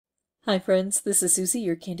Hi friends, this is Suzy,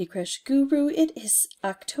 your Candy Crush guru. It is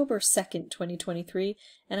October 2nd, 2023,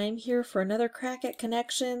 and I'm here for another crack at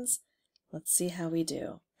connections. Let's see how we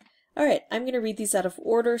do. Alright, I'm going to read these out of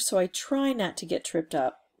order, so I try not to get tripped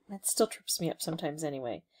up. It still trips me up sometimes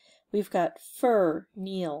anyway. We've got fur,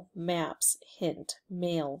 kneel, maps, hint,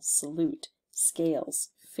 mail, salute, scales,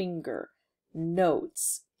 finger,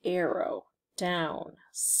 notes, arrow, down,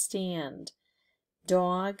 stand,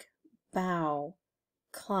 dog, bow,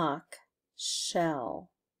 clock, shell.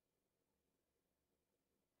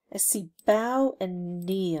 I see bow and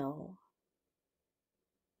kneel.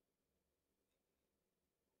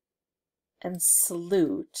 And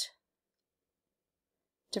salute.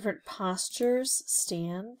 Different postures,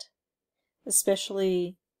 stand.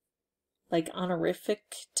 Especially like honorific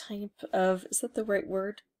type of, is that the right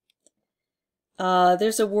word?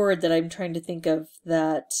 There's a word that I'm trying to think of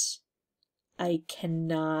that I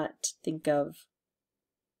cannot think of.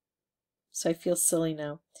 So I feel silly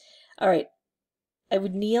now. All right. I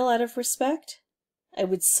would kneel out of respect. I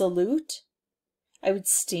would salute. I would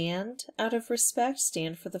stand out of respect,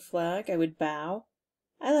 stand for the flag. I would bow.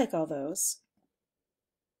 I like all those.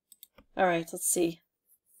 All right, let's see.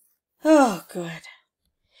 Oh, good.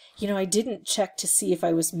 You know, I didn't check to see if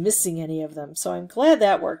I was missing any of them, so I'm glad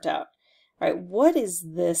that worked out. All right, what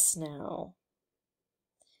is this now?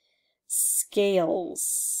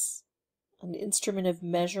 Scales. An instrument of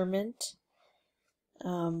measurement.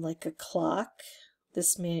 Like a clock.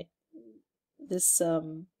 This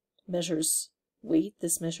measures weight.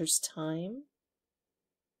 This measures time.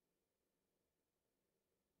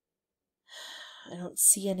 I don't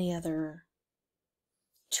see any other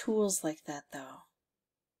tools like that though.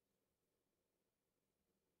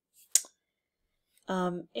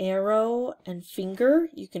 Arrow and finger.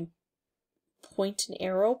 You can point an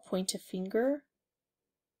arrow, point a finger,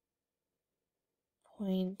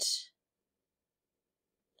 point.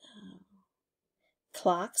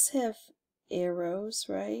 Clocks have arrows,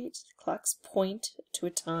 right? Clocks point to a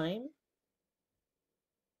time.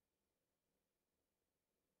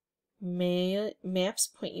 Maps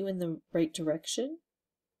point you in the right direction.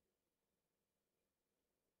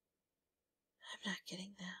 I'm not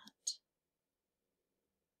getting that.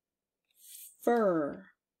 Fur.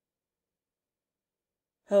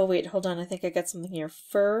 Oh, wait, hold on. I think I got something here.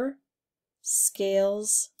 Fur,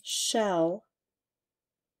 scales, shell,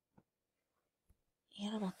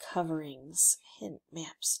 animal coverings, hint,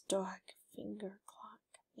 maps, dog, finger, clock,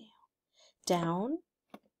 mail. Down.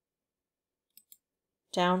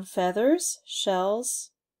 Down feathers, shells,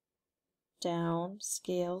 down,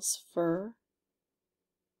 scales, fur.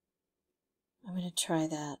 I'm going to try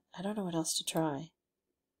that. I don't know what else to try.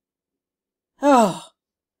 Oh,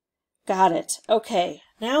 got it. Okay,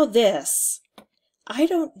 now this. I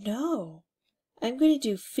don't know. I'm going to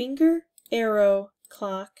do finger, arrow,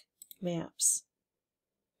 clock, maps.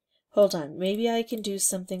 Hold on. Maybe I can do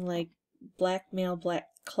something like black mail, black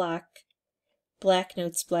clock, black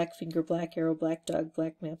notes, black finger, black arrow, black dog,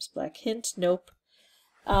 black maps, black hint. Nope.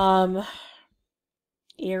 Air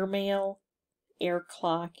mail, air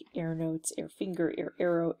clock, air notes, air finger, air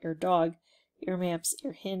arrow, air dog, air maps,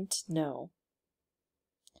 air hint. No.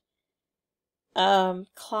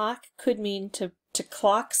 Clock could mean to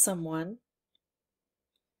clock someone,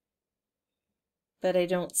 but I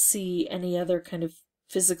don't see any other kind of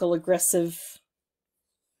physical aggressive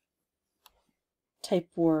type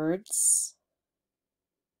words.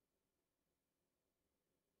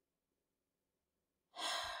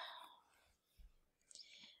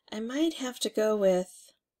 I might have to go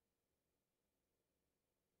with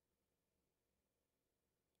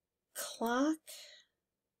clock,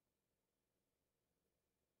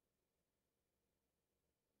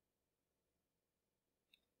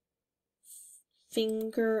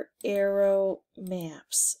 finger, arrow,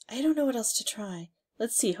 maps. I don't know what else to try.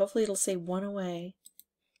 Let's see. Hopefully it'll say one away.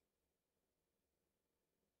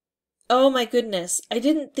 Oh my goodness. I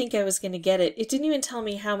didn't think I was going to get it. It didn't even tell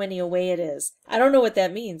me how many away it is. I don't know what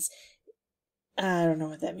that means. I don't know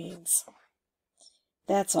what that means.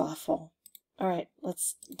 That's awful. All right,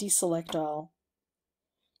 let's deselect all.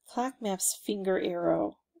 Clock, maps, finger,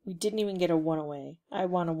 arrow. We didn't even get a one away. I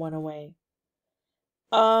want a one away.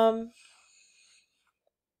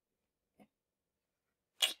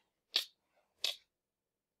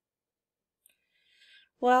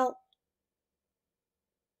 Well,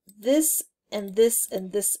 this and this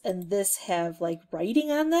and this and this have like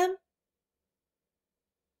writing on them.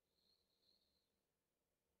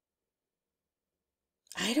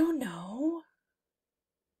 I don't know.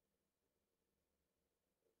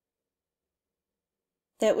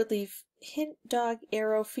 That would leave hint, dog,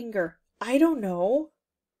 arrow, finger. I don't know.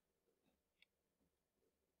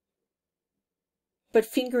 but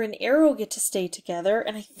finger and arrow get to stay together,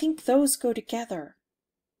 and I think those go together.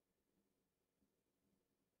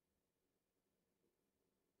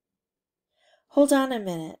 Hold on a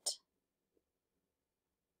minute.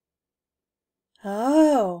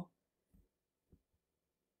 Oh.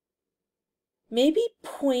 Maybe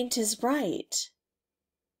point is right.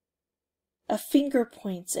 A finger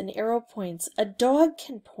points, an arrow points, a dog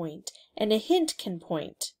can point, and a hint can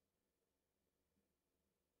point.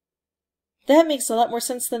 That makes a lot more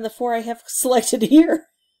sense than the 4 I have selected here.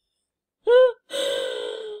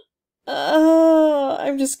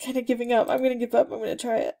 I'm just kind of giving up. I'm going to give up. I'm going to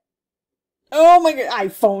try it. Oh my god,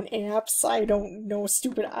 iPhone apps. I don't know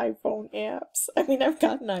stupid iPhone apps. I mean, I've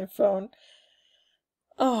got an iPhone.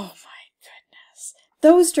 Oh my goodness.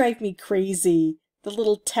 Those drive me crazy. The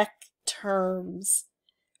little tech terms.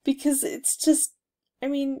 Because it's just, I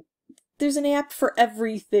mean, there's an app for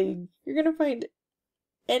everything. You're going to find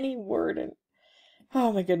any word in.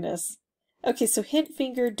 Oh my goodness. Okay, so hint,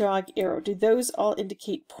 finger, dog, arrow. Do those all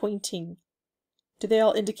indicate pointing? Do they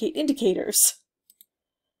all indicate indicators?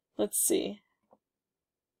 Let's see.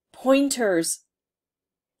 Pointers.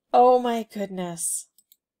 Oh my goodness.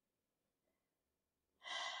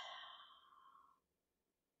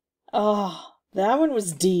 Oh, that one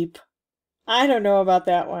was deep. I don't know about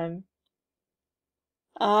that one.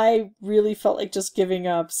 I really felt like just giving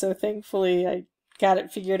up, so thankfully I got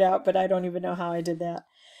it figured out, but I don't even know how I did that.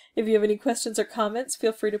 If you have any questions or comments,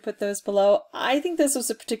 feel free to put those below. I think this was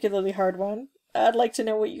a particularly hard one. I'd like to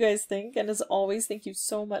know what you guys think, and as always, thank you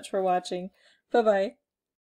so much for watching. Bye-bye.